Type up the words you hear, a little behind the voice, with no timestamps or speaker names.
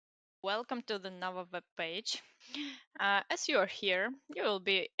Welcome to the Nava web page. As you are here, you will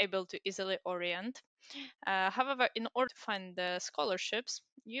be able to easily orient. However, in order to find the scholarships,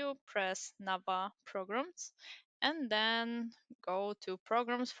 you press Nava Programs and then go to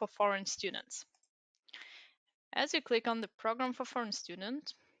Programs for Foreign Students. As you click on the Program for Foreign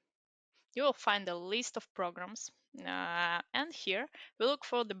Students, you will find a list of programs. And here, we look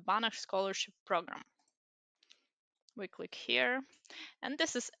for the Banach Scholarship Program. We click here, and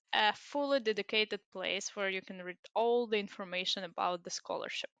this is a fully dedicated place where you can read all the information about the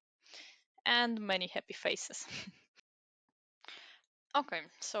scholarship and many happy faces. Okay,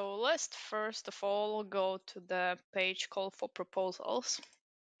 so let's first of all go to the page called for proposals.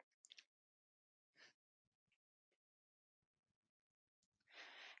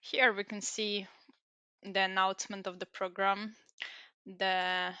 Here we can see the announcement of the program,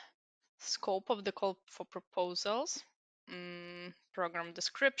 the scope of the call for proposals, program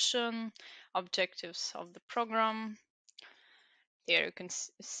description, objectives of the program. Here you can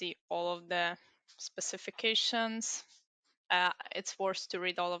see all of the specifications. It's worth to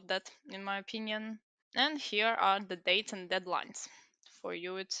read all of that, in my opinion. And here are the dates and deadlines. For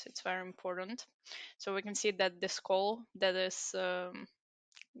you, it's very important. So we can see that this call that is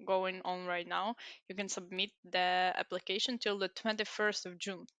going on right now, you can submit the application till the 21st of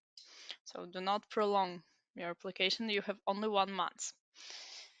June. So do not prolong your application. You have only 1 month.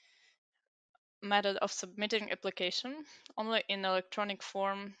 Method of submitting application only in electronic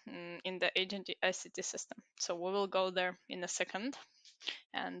form in the agency ICT system. So we will go there in a second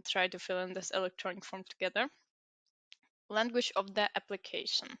and try to fill in this electronic form together. Language of the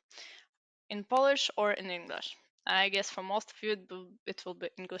application, in Polish or in English. I guess for most of you it will be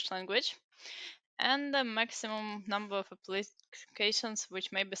English language. And the maximum number of applications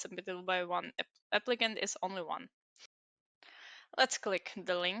which may be submitted by one applicant is only 1. Let's click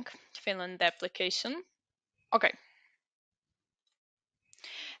the link, fill in the application. Okay.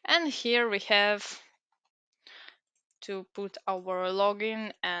 And here we have to put our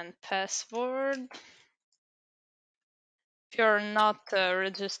login and password. If you're not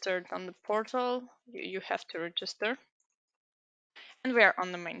registered on the portal, you have to register. And we are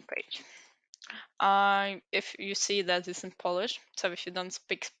on the main page. If you see that it's in Polish, so if you don't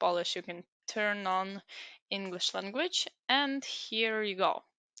speak Polish, you can turn on English language, and here you go.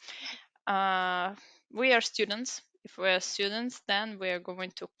 We are students. If we are students, then we are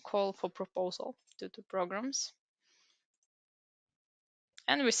going to call for proposal to the programs.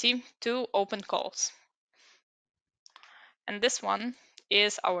 And we see 2 open calls. And this one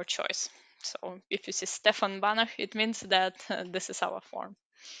is our choice. So if you see Stefan Banach, it means that this is our form.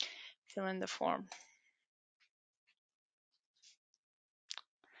 Fill in the form.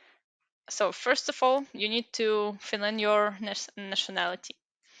 So first of all, you need to fill in your nationality.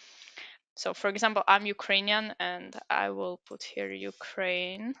 So for example, I'm Ukrainian and I will put here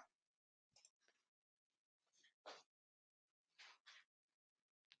Ukraine.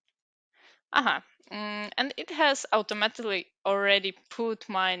 And it has automatically already put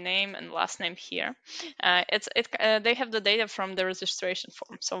my name and last name here. They have the data from the registration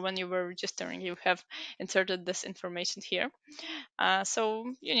form. So when you were registering, you have inserted this information here.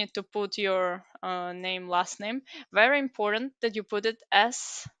 So you need to put your name, last name. Very important that you put it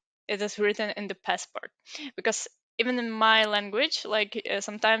as it is written in the passport, because even in my language, like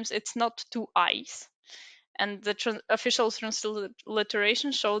sometimes it's not 2 I's. And the official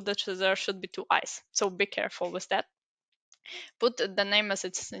transliteration showed that there should be 2 I's. So be careful with that. Put the name as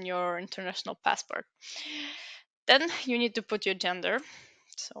it's in your international passport. Then you need to put your gender,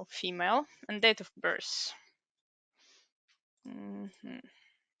 so female, and date of birth.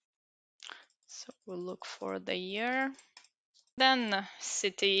 So we'll look for the year. Then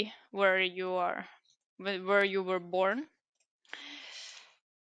city where you were born.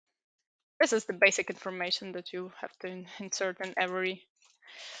 This is the basic information that you have to insert in every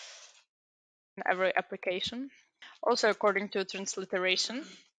application. Also, according to transliteration,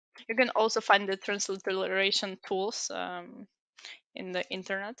 you can also find the transliteration tools in the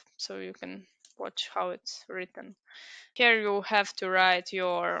internet, so you can watch how it's written. Here you have to write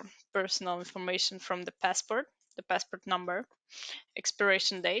your personal information from the passport number,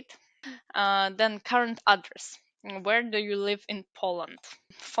 expiration date, then current address. Where do you live in Poland?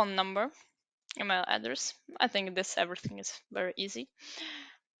 Phone number, email address. I think everything is very easy.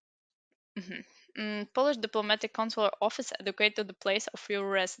 Polish diplomatic consular office educate to the place of your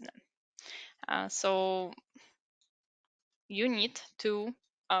residence. So you need to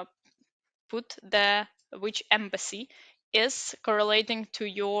put which embassy is correlating to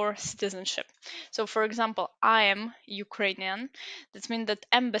your citizenship. So, for example, I am Ukrainian. That means that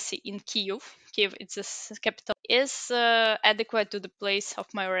embassy in Kiev, it's the capital, is adequate to the place of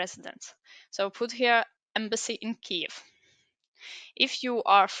my residence. So put here embassy in Kiev. If you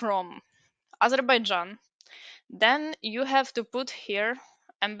are from Azerbaijan, then you have to put here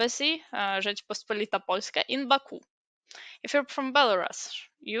embassy Rzeczpospolita Polska in Baku. If you're from Belarus,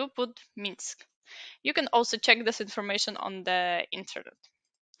 you put Minsk. You can also check this information on the internet.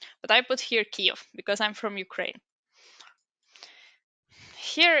 But I put here Kiev because I'm from Ukraine.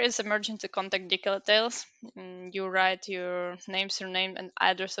 Here is emergency contact details. You write your name, surname, and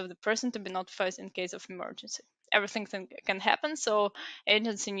address of the person to be notified in case of emergency. Everything can happen, so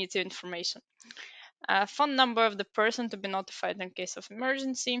agency needs your information. Phone number of the person to be notified in case of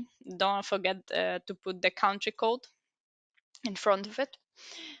emergency. Don't forget to put the country code in front of it.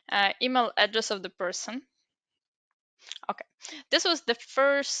 Email address of the person. Okay, this was the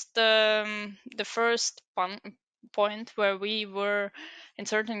first point where we were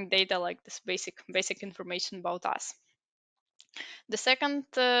inserting data like this basic information about us. The second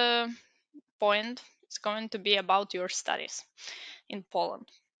point is going to be about your studies in Poland.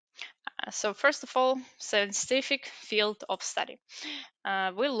 So first of all, scientific field of study.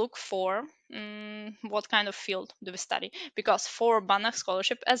 We look for what kind of field do we study, because for Banach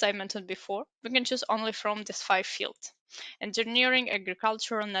Scholarship, as I mentioned before, we can choose only from these 5 fields: engineering,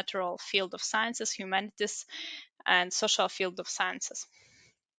 agricultural, natural, field of sciences, humanities, and social field of sciences.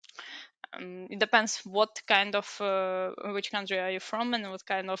 It depends what kind of which country are you from and what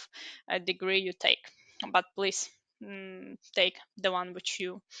kind of degree you take, but please take the one which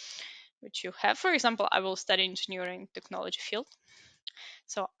you have. For example, I will study engineering technology field,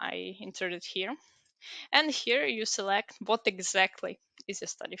 so I entered it here, and here you select what exactly is your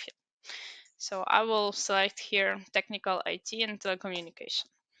study field. So I will select here technical IT and telecommunication.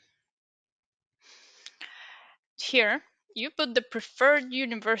 Here you put the preferred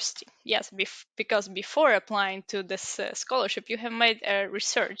university. Yes, because before applying to this scholarship, you have made a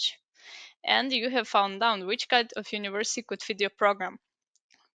research and you have found out which kind of university could fit your program.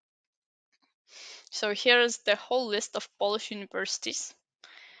 So here's the whole list of Polish universities,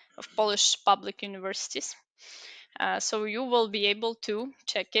 of Polish public universities. So you will be able to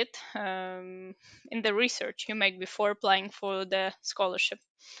check it in the research you make before applying for the scholarship.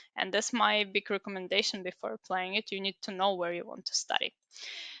 And that's my big recommendation before applying it. You need to know where you want to study.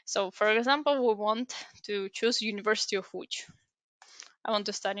 So for example, we want to choose University of Łódź. I want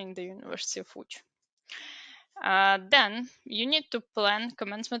to study in the University of Łódź. Then you need to plan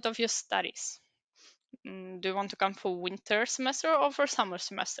commencement of your studies. Do you want to come for winter semester or for summer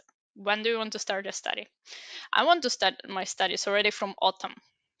semester? When do you want to start a study? I want to start my studies already from autumn.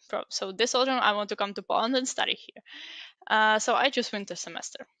 So this autumn, I want to come to Poland and study here. So I choose winter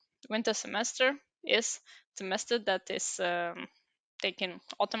semester. Winter semester is semester that is taking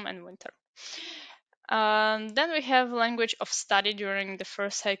autumn and winter. Then we have language of study during the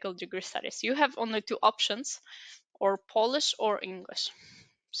first cycle degree studies. You have only 2 options, or Polish or English.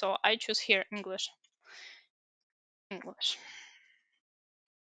 So I choose here English. English.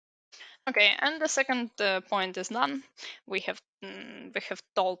 Okay, and the second point is done. We have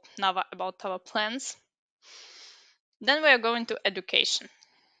told Nava about our plans. Then we are going to education.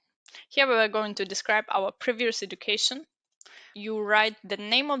 Here we are going to describe our previous education. You write the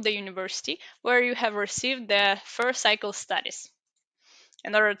name of the university where you have received the first cycle studies.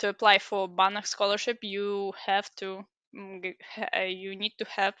 In order to apply for Banach Scholarship, you need to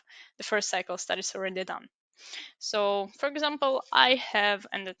have the first cycle studies already done. So, for example, I have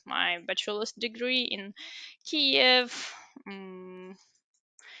ended my bachelor's degree in Kiev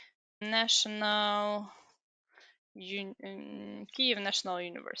National Kiev National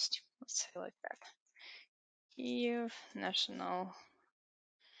University. Let's say like that. Kiev National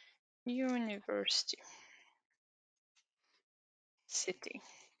University. City.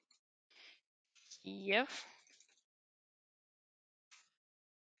 Kiev.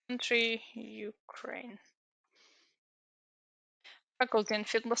 Country, Ukraine. Faculty and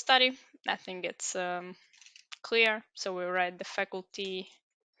field of study. I think it's clear. So we write the faculty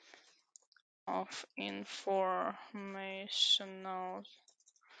of informational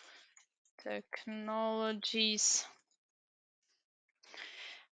technologies.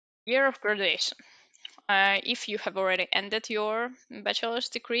 Year of graduation. If you have already ended your bachelor's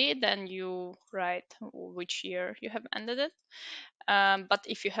degree, then you write which year you have ended it. But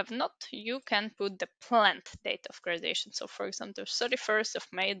if you have not, you can put the planned date of graduation. So for example, 31st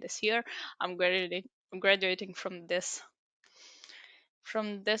of May this year, I'm graduating from this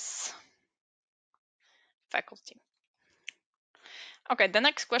faculty. Okay, the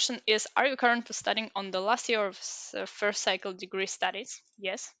next question is, are you currently studying on the last year of first cycle degree studies?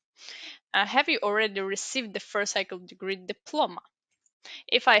 Yes. Have you already received the first cycle degree diploma?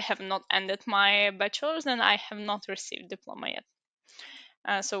 If I have not ended my bachelor's, then I have not received diploma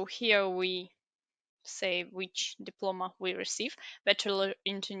yet. So here we say which diploma we receive, bachelor,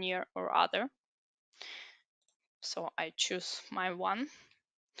 engineer, or other. So I choose my one.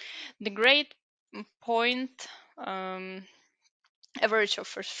 The grade point average of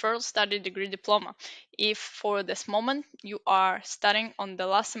first study degree diploma. If for this moment you are studying on the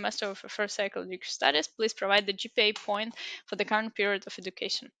last semester of a first cycle degree studies, please provide the GPA point for the current period of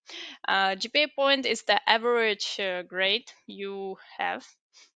education. GPA point is the average grade you have.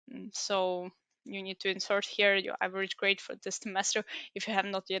 So you need to insert here your average grade for this semester if you have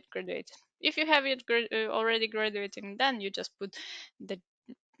not yet graduated. If you have yet already graduating, then you just put the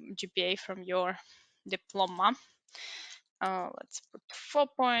GPA from your diploma. Let's put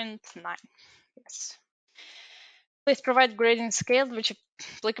 4.9. Yes. Please provide grading scale which is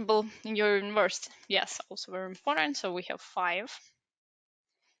applicable in your university. Yes, also very important. So we have 5.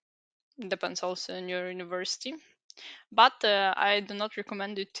 Depends also on your university. But I do not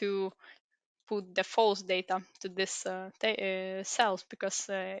recommend you to put the false data to this cells because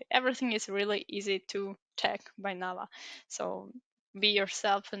everything is really easy to check by Nava. So be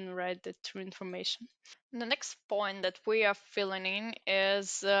yourself and write the true information. The next point that we are filling in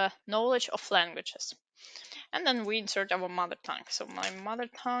is knowledge of languages. And then we insert our mother tongue. So my mother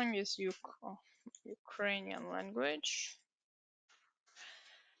tongue is Ukrainian language.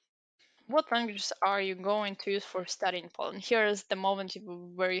 What languages are you going to use for studying Poland? Here is the moment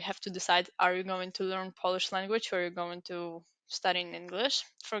where you have to decide, are you going to learn Polish language or are you going to study in English?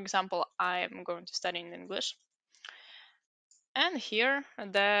 For example, I am going to study in English. And here,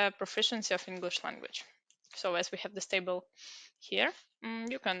 the proficiency of English language. So as we have this table here,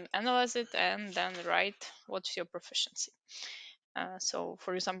 you can analyze it and then write what's your proficiency. So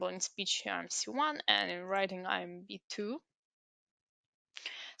for example, in speech I'm C1 and in writing I'm B2.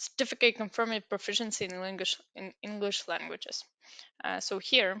 Certificate confirming proficiency in English languages. So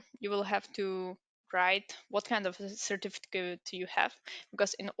here you will have to write what kind of certificate you have,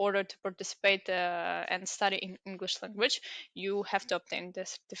 because in order to participate and study in English language, you have to obtain the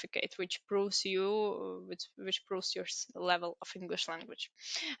certificate which proves which proves your level of English language.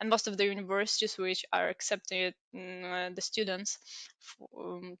 And most of the universities which are accepting the students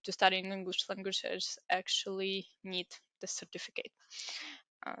to study in English languages actually need the certificate.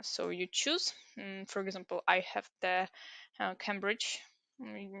 So you choose, for example, I have the Cambridge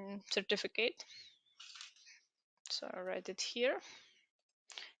certificate. So I write it here.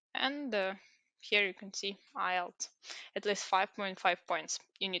 And here you can see IELTS. At least 5.5 points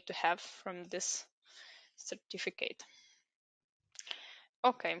you need to have from this certificate.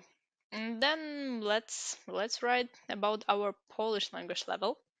 Okay, and then let's write about our Polish language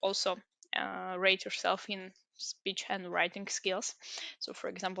level. Also, rate yourself in speech and writing skills. So, for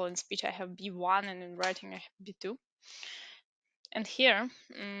example, in speech I have B1 and in writing I have B2. And here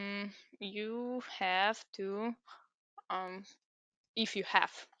you have to, if you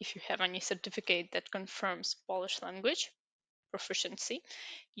have any certificate that confirms Polish language proficiency,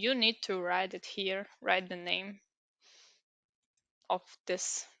 you need to write it here, write the name of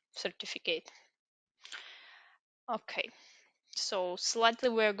this certificate. Okay, so slightly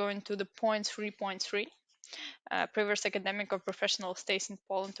we're going to the point 3.3, previous academic or professional stays in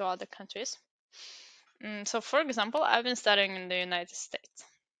Poland to other countries. So for example, I've been studying in the United States.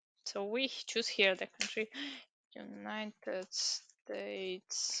 So we choose here the country, United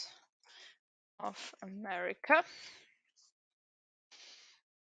States of America.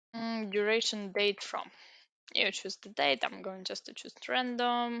 Duration date from. You choose the date. I'm going just to choose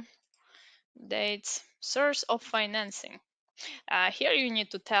random dates. Source of financing. Here you need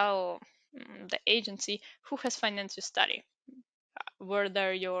to tell the agency who has financed your study. Were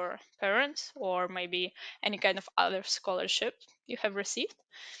there your parents or maybe any kind of other scholarship you have received?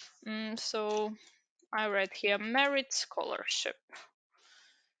 So I write here merit scholarship,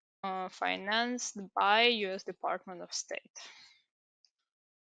 financed by U.S. Department of State.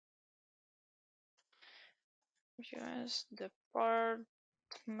 U.S.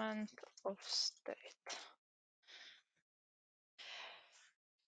 Department of State.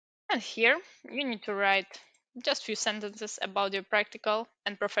 And here you need to write just a few sentences about your practical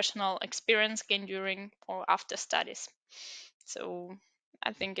and professional experience gained during or after studies. So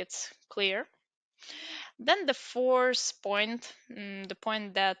I think it's clear. Then the fourth point, the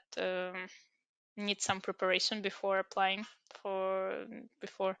point that need some preparation before applying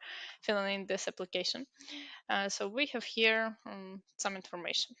before filling in this application. So we have here some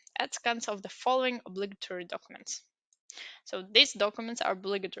information. Add scans of the following obligatory documents. So these documents are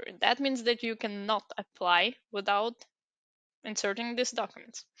obligatory. That means that you cannot apply without inserting these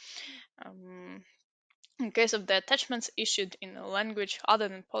documents. In case of the attachments issued in a language other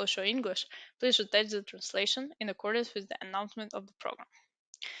than Polish or English, please attach the translation in accordance with the announcement of the program.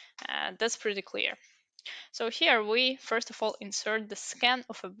 That's pretty clear. So here we first of all insert the scan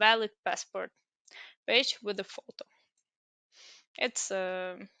of a valid passport page with a photo. It's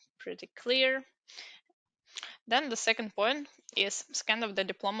pretty clear. Then the second point is scan of the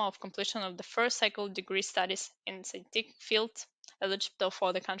diploma of completion of the first cycle degree studies in scientific fields eligible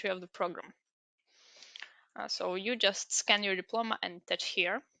for the country of the program. So you just scan your diploma and attach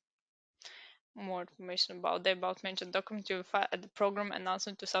here. More information about the about mentioned document you find at the program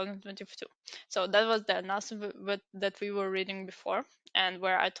announcement 2022. So that was the announcement that we were reading before, and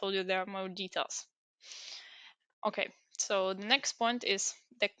where I told you there are more details. Okay, so the next point is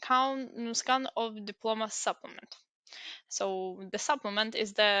the scan of diploma supplement. So the supplement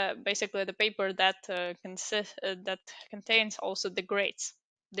is basically the paper that that contains also the grades,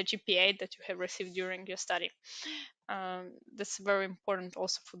 the GPA that you have received during your study. That's very important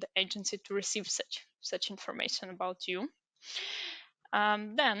also for the agency to receive such information about you.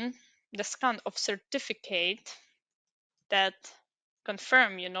 Then the scan of certificate that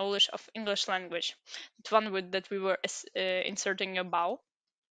confirm your knowledge of English language, the one that we were inserting above.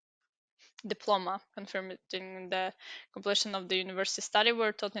 Diploma confirming the completion of the university study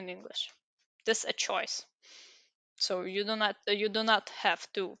were taught in English. This is a choice, so you do not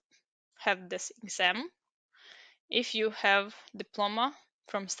have to have this exam if you have diploma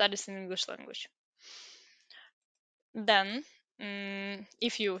from studies in English language. Then,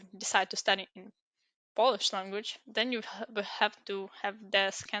 if you decide to study in Polish language, then you have to have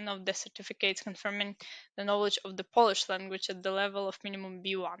the scan of the certificates confirming the knowledge of the Polish language at the level of minimum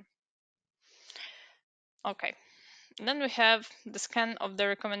B1. Okay. Then we have the scan of the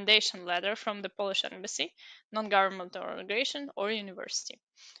recommendation letter from the Polish embassy, non-governmental organization, or university.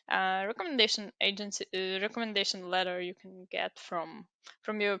 Recommendation letter you can get from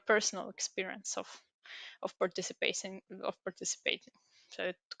your personal experience of participating. So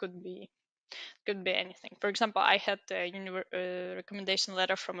it could be anything. For example, I had a recommendation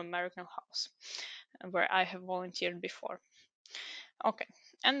letter from American House, where I have volunteered before. Okay,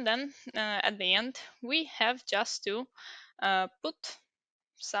 and then at the end we have just to put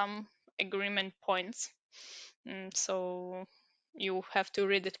some agreement points. So you have to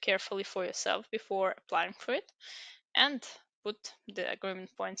read it carefully for yourself before applying for it, and put the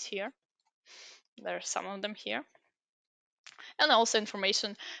agreement points here. There are some of them here, and also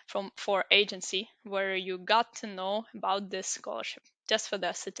information for agency where you got to know about this scholarship, just for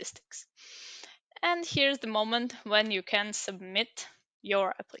the statistics. And here's the moment when you can submit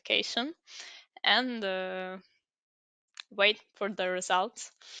your application and wait for the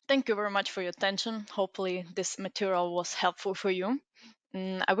results. Thank you very much for your attention. Hopefully this material was helpful for you.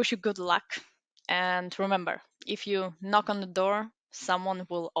 I wish you good luck. And remember, if you knock on the door, someone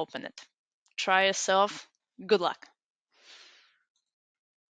will open it. Try yourself. Good luck.